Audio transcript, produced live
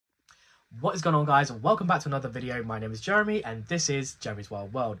What is going on, guys, and welcome back to another video. My name is Jeremy and this is Jeremy's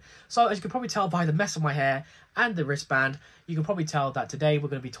Wild World. So as you can probably tell by the mess of my hair and the wristband, you can probably tell that today we're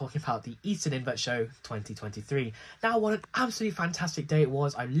going to be talking about the Eastern Invert Show 2023. Now, what an absolutely fantastic day it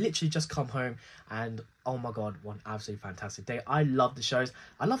was. I literally just come home and oh my god, what an absolutely fantastic day. I love the shows.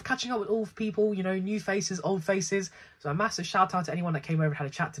 I love catching up with all people, you know, new faces, old faces. So a massive shout out to anyone that came over and had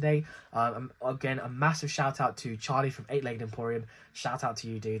a chat today. Again, a massive shout out to Charlie from 8-Legged Emporium. Shout out to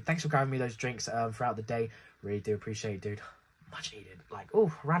you, dude. Thanks for grabbing me those drinks throughout the day. Really do appreciate it, dude. Much needed. Like,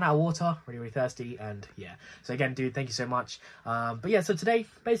 oh, ran out of water, really thirsty, and yeah. So again, dude, thank you so much. But yeah, so today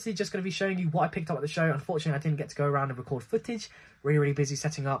basically just going to be showing you what I picked up at the show. Unfortunately, I didn't get to go around and record footage. Really busy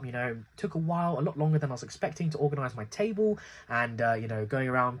setting up, you know. Took a while, a lot longer than I was expecting to organize my table and you know, going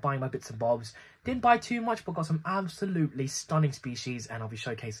around buying my bits and bobs. Didn't buy too much, but got some absolutely stunning species, and I'll be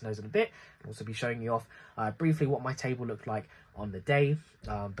showcasing those in a bit, and also be showing you off briefly what my table looked like on the day.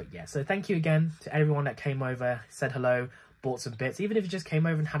 But yeah, so thank you again to everyone that came over, said hello, bought some bits, even if you just came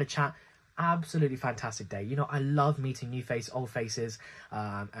over and had a chat. Absolutely fantastic day. You know, I love meeting new faces, old faces,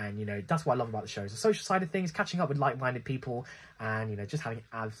 and you know, that's what I love about the shows, the social side of things, catching up with like-minded people, and you know, just having an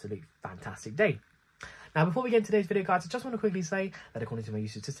absolutely fantastic day. Now, before we get into today's video, guys, I just want to quickly say that according to my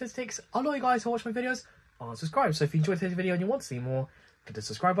YouTube statistics, a lot of you guys who watch my videos aren't subscribed. So if you enjoyed today's video and you want to see more, hit the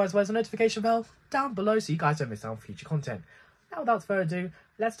subscribe button as well as the notification bell down below so you guys don't miss out on future content. Now, without further ado,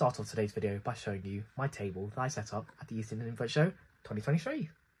 let's start off today's video by showing you my table that I set up at the Eastern Invert Show 2023.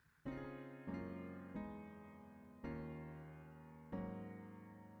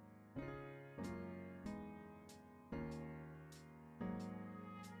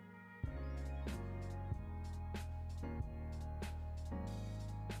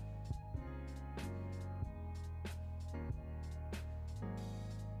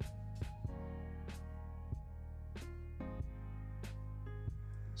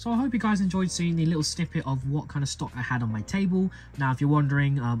 So I hope you guys enjoyed seeing the little snippet of what kind of stock I had on my table. Now, if you're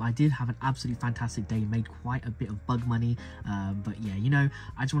wondering, I did have an absolutely fantastic day, made quite a bit of bug money. But yeah, you know,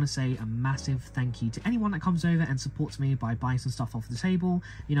 I just want to say a massive thank you to anyone that comes over and supports me by buying some stuff off the table.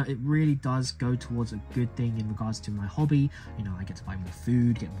 You know, it really does go towards a good thing in regards to my hobby. You know, I get to buy more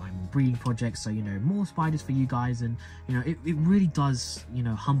food, get to buy more breeding projects. So, you know, more spiders for you guys. And, you know, it really does, you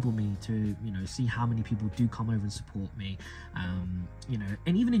know, humble me to, you know, see how many people do come over and support me. You know,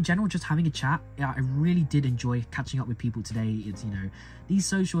 and even in general, just having a chat, yeah, I really did enjoy catching up with people today. It's, you know, these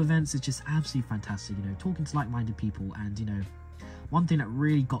social events is just absolutely fantastic, you know, talking to like-minded people. And, you know, one thing that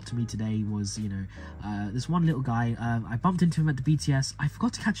really got to me today was, you know, this one little guy, I bumped into him at the BTS. I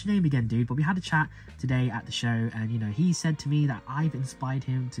forgot to catch your name again, dude, but we had a chat today at the show, and, you know, he said to me that I've inspired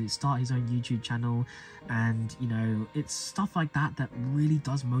him to start his own YouTube channel. And, you know, it's stuff like that that really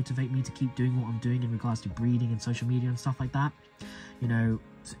does motivate me to keep doing what I'm doing in regards to breeding and social media and stuff like that. You know,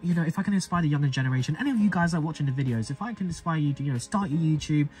 if I can inspire the younger generation, any of you guys that are watching the videos, if I can inspire you to, you know, start your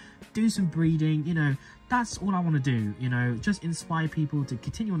YouTube, do some breeding, you know, that's all I want to do. You know, just inspire people to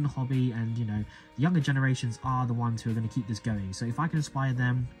continue on the hobby, and, you know, the younger generations are the ones who are going to keep this going. So if I can inspire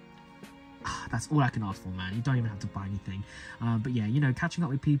them, that's all I can ask for, man. You don't even have to buy anything. But yeah, you know, catching up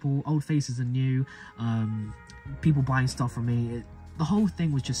with people, old faces and new, people buying stuff from me, the whole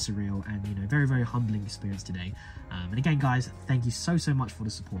thing was just surreal, and, you know, very humbling experience today. And again, guys, thank you so much for the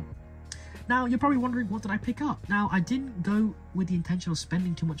support. Now, you're probably wondering, what did I pick up? Now, I didn't go with the intention of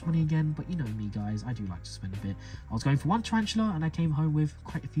spending too much money again, but you know me, guys, I do like to spend a bit. I was going for one tarantula, and I came home with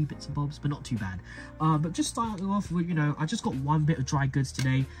quite a few bits and bobs, but not too bad. But just starting off with, you know, I just got one bit of dry goods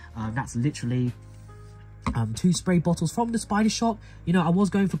today. That's literally 2 spray bottles from the spider shop. You know, I was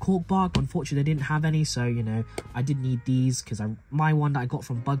going for cork bark, but unfortunately they didn't have any, so, you know, I did need these because my one that I got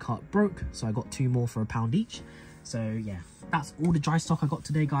from Bug Hut broke, so I got 2 more for £1 each. So yeah, that's all the dry stock I got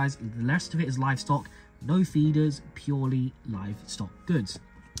today, guys. The rest of it is livestock, no feeders, purely livestock goods.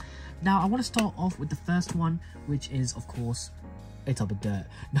 Now, I want to start off with the first one, which is, of course, a tub of dirt.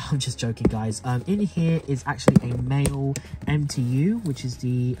 No, I'm just joking, guys. In here is actually a male MTU, which is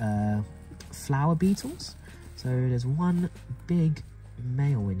the flower beetles. So there's one big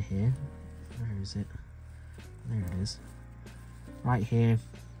male in here. Where is it? There it is, right here.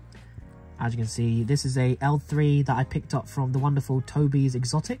 As you can see, this is a L3 that I picked up from the wonderful Toby's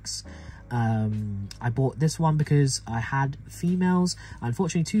Exotics. I bought this one because I had females.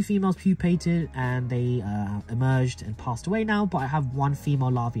 Unfortunately, 2 females pupated and they emerged and passed away now, but I have 1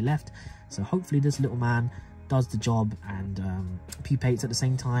 female larvae left. So hopefully this little man does the job and pupates at the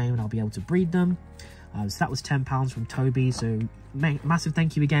same time, and I'll be able to breed them. So that was £10 from Toby. So massive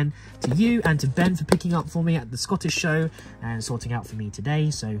thank you again to you and to Ben for picking up for me at the Scottish show and sorting out for me today.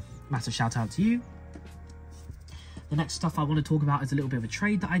 So massive shout out to you. The next stuff I want to talk about is a little bit of a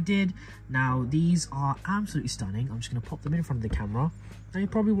trade that I did. Now, these are absolutely stunning. I'm just going to pop them in front of the camera. Now, you're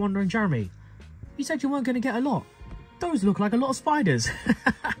probably wondering, Jeremy, you said you weren't going to get a lot. Those look like a lot of spiders.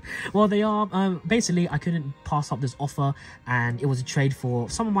 Well, they are. Basically, I couldn't pass up this offer, and it was a trade for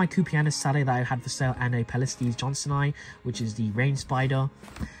some of my Cupianus Sale that I had for sale and a Pelestes Johnsoni, which is the rain spider.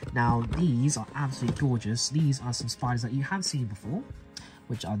 Now, these are absolutely gorgeous. These are some spiders that you have seen before,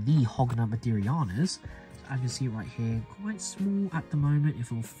 which are the Hogna Maderianas. As you can see right here, quite small at the moment.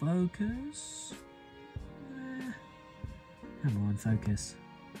 If it'll focus. Come on, focus.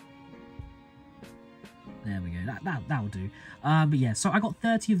 There we go, that'll do. But yeah, so I got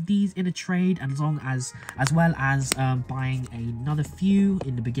 30 of these in a trade, and as well as buying another few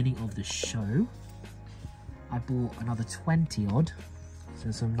in the beginning of the show. I bought another 20 odd. So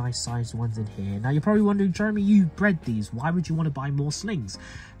some nice sized ones in here. Now you're probably wondering, Jeremy, you bred these. Why would you want to buy more slings?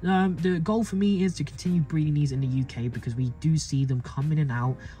 The goal for me is to continue breeding these in the UK, because we do see them come in and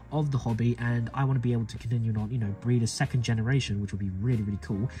out of the hobby, and I want to be able to continue on, you know, breed a second generation, which would be really, really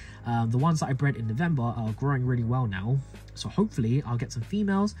cool. The ones that I bred in November are growing really well now, so hopefully I'll get some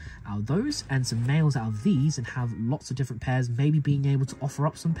females out of those and some males out of these, and have lots of different pairs, maybe being able to offer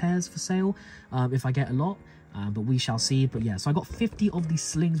up some pairs for sale if I get a lot. But we shall see. But yeah, so I got 50 of these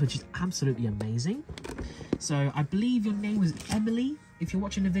slings, which is absolutely amazing. So I believe your name was Emily. If you're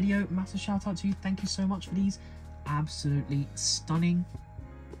watching the video, massive shout out to you. Thank you so much for these. Absolutely stunning.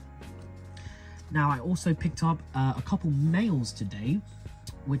 Now I also picked up a couple males today,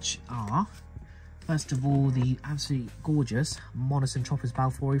 which are, first of all, the absolutely gorgeous Monocentropas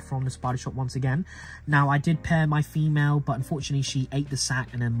balfouri from the spider shop once again. Now I did pair my female, but unfortunately she ate the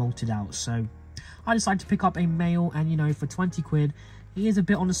sac and then molted out, so I decided to pick up a male, and you know, for 20 quid, he is a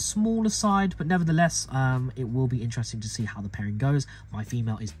bit on the smaller side, but nevertheless, it will be interesting to see how the pairing goes. My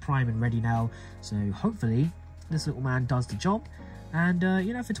female is prime and ready now, so hopefully this little man does the job. And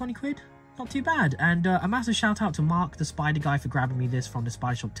you know, for 20 quid, not too bad. And a massive shout out to Mark, the spider guy, for grabbing me this from the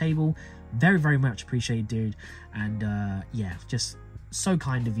spider shop table. Very, very much appreciated, dude. And yeah, just so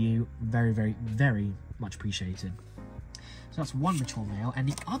kind of you. Very, very, very much appreciated. So that's one mature male, and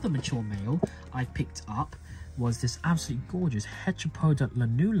the other mature male I picked up was this absolutely gorgeous Heteropoda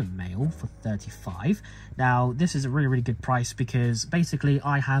lanulum male for 35. Now this is a really, really good price, because basically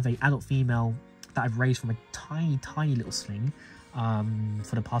I have an adult female that I've raised from a tiny little sling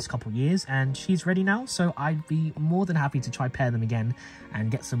for the past couple of years, and she's ready now, so I'd be more than happy to try pair them again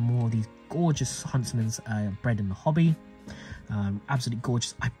and get some more of these gorgeous huntsmen's bred in the hobby. Absolutely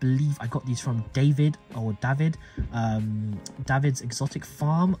gorgeous. I believe I got these from David's Exotic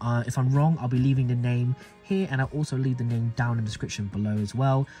Farm. If I'm wrong, I'll be leaving the name here, and I'll also leave the name down in the description below as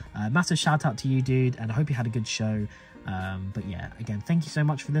well. Massive shout out to you, dude, and I hope you had a good show. But yeah, again, thank you so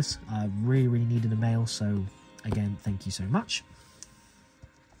much for this. I really needed a male, so again, thank you so much.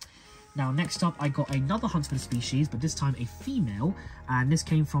 Now, next up, I got another huntsman species, but this time a female, and this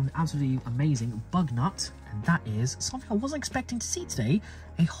came from the absolutely amazing Bugnut, and that is something I wasn't expecting to see today,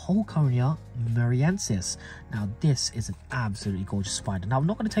 a Holconia muriensis. Now, this is an absolutely gorgeous spider. Now, I'm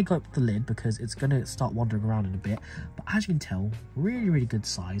not going to take up the lid because it's going to start wandering around in a bit, but as you can tell, really good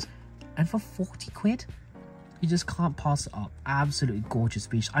size, and for 40 quid, you just can't pass it up. Absolutely gorgeous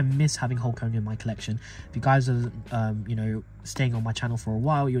species. I miss having Holconia in my collection. If you guys are, you know, staying on my channel for a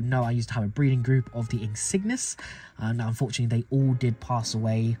while, you'll know I used to have a breeding group of the Insignis. Now, unfortunately, they all did pass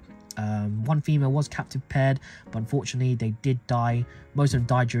away. One female was captive paired, but unfortunately they did die. Most of them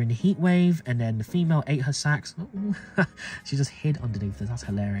died during the heat wave, and then the female ate her sacs. She just hid underneath this. That's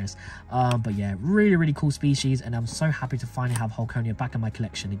hilarious. But yeah, really cool species, and I'm so happy to finally have Holconia back in my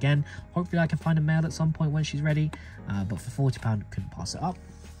collection again. Hopefully I can find a male at some point when she's ready, but for £40 couldn't pass it up.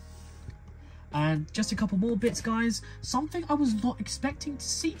 And just a couple more bits, guys. Something I was not expecting to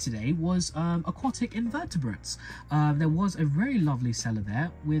see today was aquatic invertebrates. There was a very lovely seller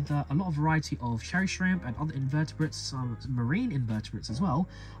there with a lot of variety of cherry shrimp and other invertebrates, some marine invertebrates as well.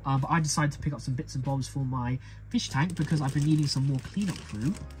 But I decided to pick up some bits and bobs for my fish tank because I've been needing some more cleanup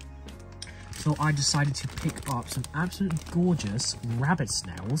crew. So I decided to pick up some absolutely gorgeous rabbit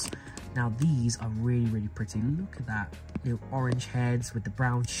snails. Now these are really pretty. Look at that, little orange heads with the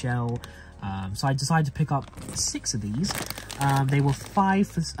brown shell. So I decided to pick up 6 of these. They were 3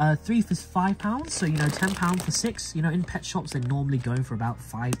 for £5, so you know, £10 for 6. You know, in pet shops they're normally going for about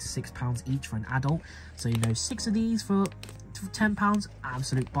 £5 to £6 each for an adult. So you know, 6 of these for £10,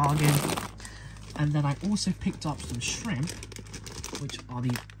 absolute bargain. And then I also picked up some shrimp, which are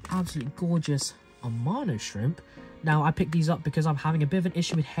the absolutely gorgeous Amano shrimp. Now, I picked these up because I'm having a bit of an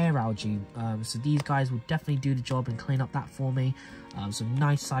issue with hair algae, so these guys will definitely do the job and clean up that for me. Some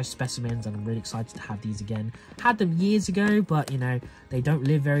nice sized specimens, and I'm really excited to have these again. Had them years ago, but you know, they don't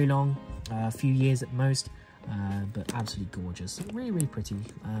live very long, a few years at most, but absolutely gorgeous. Really, really pretty.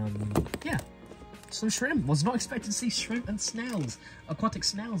 Yeah, some shrimp. Was not expecting to see shrimp and snails, aquatic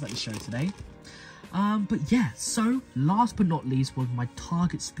snails at the show today. But yeah, so last but not least was my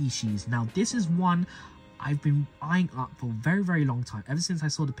target species. Now, this is one I've been eyeing up for a very, very long time. Ever since I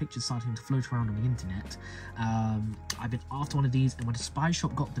saw the pictures starting to float around on the internet, I've been after one of these, and when the Spy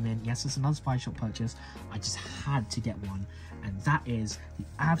Shop got them in, yes, it's another Spy Shop purchase, I just had to get one, and that is the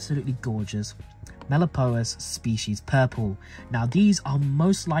absolutely gorgeous Melopoeus species purple. Now, these are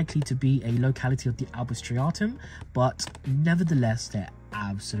most likely to be a locality of the Albus striatum, but nevertheless, they're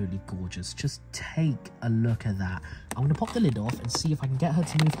absolutely gorgeous. Just take a look at that. I'm going to pop the lid off and see if I can get her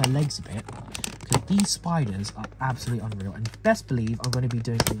to move her legs a bit, because these spiders are absolutely unreal, and best believe I'm going to be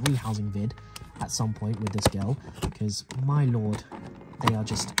doing a rehousing vid at some point with this girl, because my lord, they are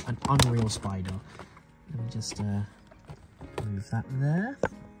just an unreal spider. Let me just move that there,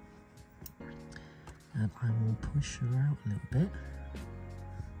 and I will push her out a little bit.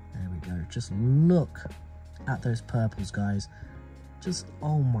 There we go. Just look at those purples, guys. Just,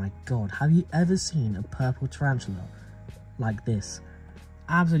 oh my god, have you ever seen a purple tarantula like this?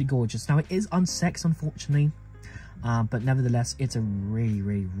 Absolutely gorgeous. Now, it is unsexed, unfortunately, but nevertheless, it's a really,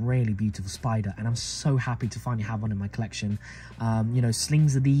 really, really beautiful spider, and I'm so happy to finally have one in my collection. You know,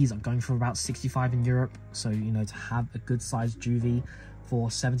 slings of these are going for about 65 in Europe, so, you know, to have a good sized juvie for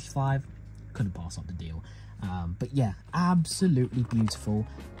 75, couldn't pass up the deal. But yeah, absolutely beautiful,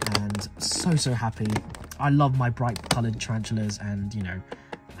 and so happy. I love my bright coloured tarantulas, and you know,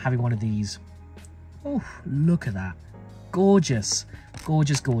 having one of these, oh, look at that, gorgeous,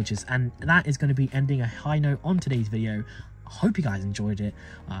 gorgeous, gorgeous. And that is going to be ending a high note on today's video. I hope you guys enjoyed it.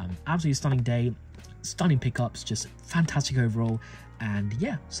 Absolutely stunning day, stunning pickups, just fantastic overall. And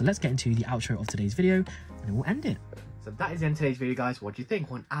yeah, so let's get into the outro of today's video, and then we'll end it. So that is the end of today's video, guys. What do you think?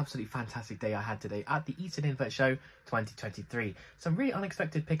 What an absolutely fantastic day I had today at the Eastern Invert Show 2023. Some really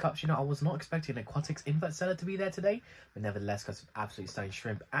unexpected pickups. You know, I was not expecting an aquatics invert seller to be there today, but nevertheless, got some absolutely stunning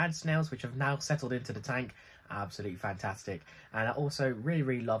shrimp and snails, which have now settled into the tank. Absolutely fantastic. And I also really,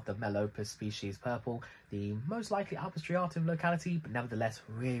 really love the Melopoeus species purple, the most likely Albus striatum locality, but nevertheless,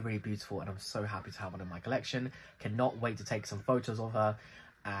 really, really beautiful. And I'm so happy to have one in my collection. Cannot wait to take some photos of her.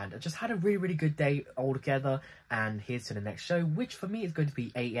 And I just had a really, really good day altogether. And here's to the next show, which for me is going to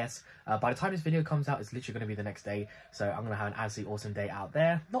be AES. By the time this video comes out, it's literally going to be the next day. So I'm going to have an absolutely awesome day out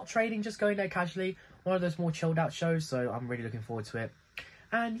there. Not trading, just going there casually. One of those more chilled out shows. So I'm really looking forward to it.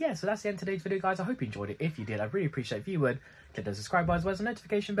 And yeah, so that's the end of today's video, guys. I hope you enjoyed it. If you did, I'd really appreciate if you would click the subscribe button as well as the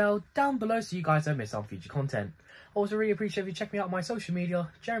notification bell down below so you guys don't miss out on future content. Also, really appreciate if you check me out on my social media,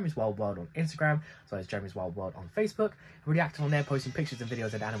 Jeremy's Wild World on Instagram, as well as Jeremy's Wild World on Facebook. I'm really active on there, posting pictures and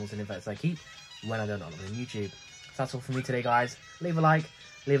videos of animals and inverts I keep when I don't upload on YouTube. So that's all from me today, guys. Leave a like,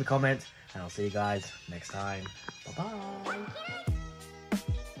 leave a comment, and I'll see you guys next time. Bye-bye.